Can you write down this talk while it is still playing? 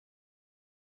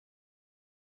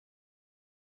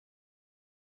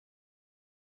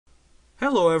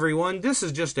Hello everyone, this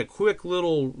is just a quick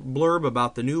little blurb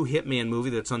about the new Hitman movie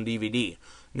that's on DVD.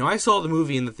 Now I saw the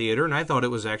movie in the theater and I thought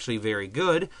it was actually very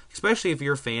good, especially if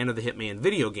you're a fan of the Hitman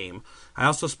video game. I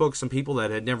also spoke to some people that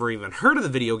had never even heard of the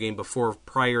video game before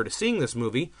prior to seeing this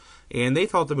movie, and they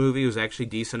thought the movie was actually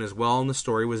decent as well and the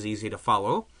story was easy to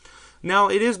follow. Now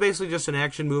it is basically just an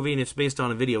action movie and it's based on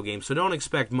a video game, so don't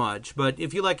expect much, but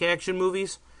if you like action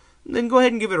movies, then go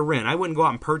ahead and give it a rent. I wouldn't go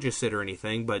out and purchase it or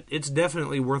anything, but it's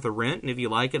definitely worth a rent, and if you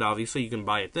like it, obviously you can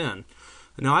buy it then.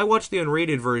 Now, I watched the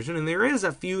unrated version, and there is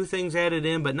a few things added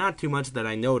in, but not too much that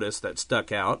I noticed that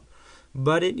stuck out.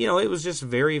 But it was just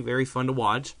very, very fun to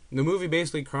watch. The movie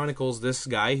basically chronicles this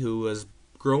guy who was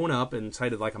grown up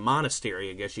inside of like a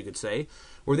monastery, I guess you could say,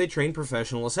 where they train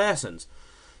professional assassins.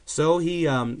 So he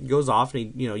goes off,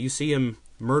 and you see him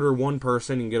murder one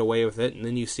person and get away with it, and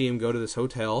then you see him go to this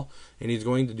hotel, and he's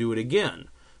going to do it again.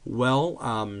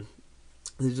 Well,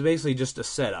 it's basically just a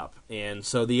setup, and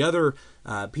so the other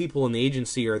people in the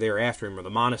agency are there after him, or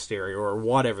the monastery, or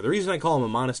whatever. The reason I call them a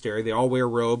monastery, they all wear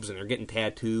robes, and they're getting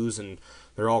tattoos, and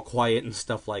they're all quiet and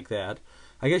stuff like that.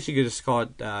 I guess you could just call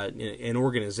it an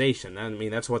organization. I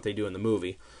mean, that's what they do in the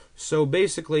movie. So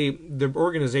basically, the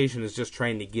organization is just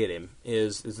trying to get him,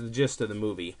 is the gist of the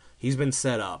movie. He's been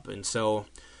set up, and so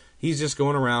he's just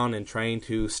going around and trying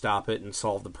to stop it and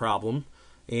solve the problem.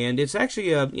 And it's actually,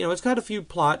 it's got a few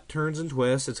plot turns and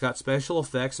twists. It's got special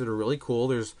effects that are really cool.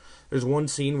 There's one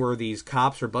scene where these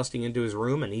cops are busting into his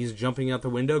room, and he's jumping out the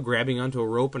window, grabbing onto a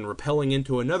rope, and rappelling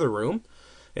into another room.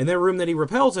 And that room that he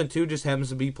rappels into just happens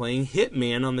to be playing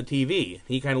Hitman on the TV.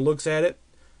 He kind of looks at it,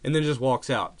 and then just walks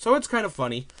out. So it's kind of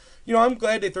funny. I'm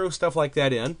glad they throw stuff like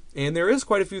that in. And there is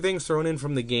quite a few things thrown in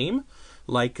from the game,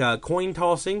 like coin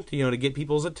tossing to get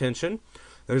people's attention.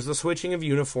 There's the switching of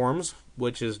uniforms,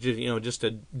 which is just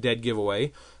a dead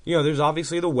giveaway. There's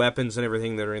obviously the weapons and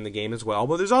everything that are in the game as well,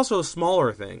 but there's also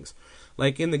smaller things.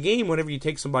 Like in the game, whenever you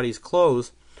take somebody's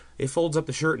clothes, it folds up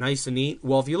the shirt nice and neat.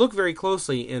 Well, if you look very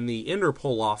closely in the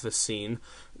Interpol office scene,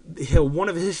 one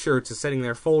of his shirts is sitting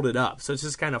there folded up. So it's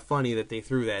just kind of funny that they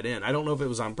threw that in. I don't know if it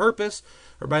was on purpose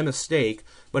or by mistake,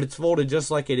 but it's folded just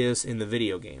like it is in the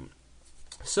video game.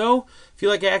 So, if you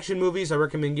like action movies, I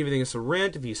recommend giving this a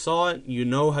rent. If you saw it, you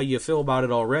know how you feel about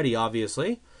it already,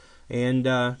 obviously. And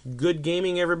good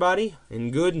gaming, everybody,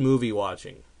 and good movie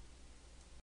watching.